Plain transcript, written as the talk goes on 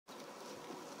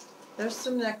There's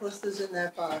some necklaces in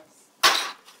that box.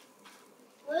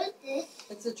 What is this?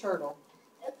 It's a turtle.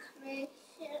 A commission,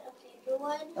 a paper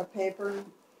one? A paper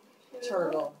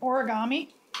turtle. Origami?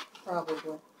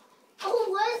 Probably. Oh,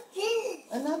 what's this?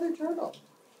 Another turtle.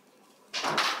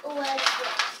 What's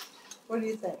this? What do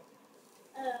you think?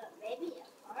 Maybe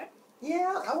a heart?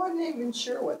 Yeah, I wasn't even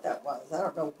sure what that was. I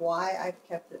don't know why I've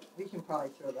kept it. We can probably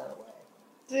throw that away.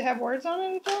 Does it have words on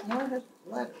it at all? No, it has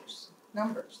letters.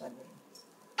 Numbers, I mean.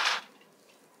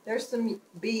 There's some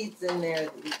beads in there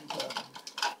that you can put on.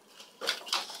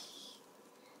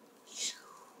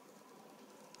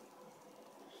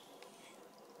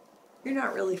 You're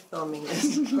not really filming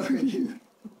this, are you?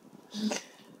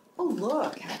 Oh,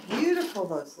 look how beautiful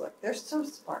those look. They're so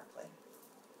sparkly.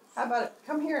 How about it?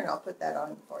 Come here and I'll put that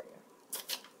on for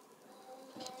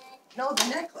you. No, the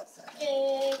necklace.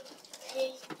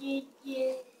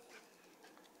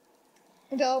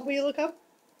 Adele, will you look up?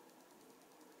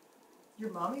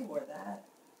 Your mommy wore that.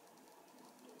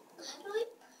 How do we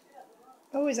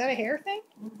Oh, is that a hair thing?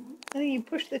 Mm-hmm. I think you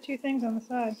push the two things on the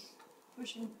side.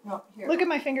 Pushing. No, here. Look at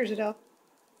my fingers, Adele.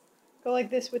 Go like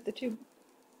this with the two.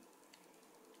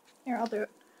 Here, I'll do it.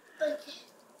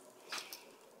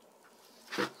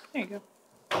 There you go.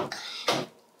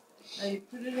 Now you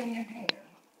put it in your hair.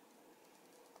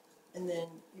 And then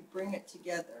you bring it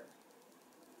together.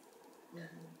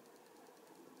 Mm-hmm.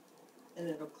 And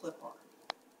it'll clip on.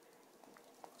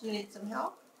 Do you need some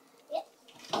help? Yes.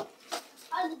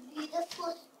 I'll be the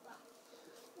first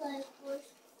one.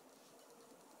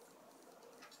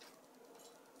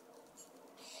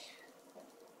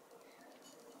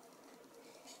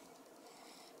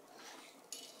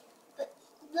 But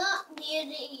not near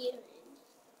the ears.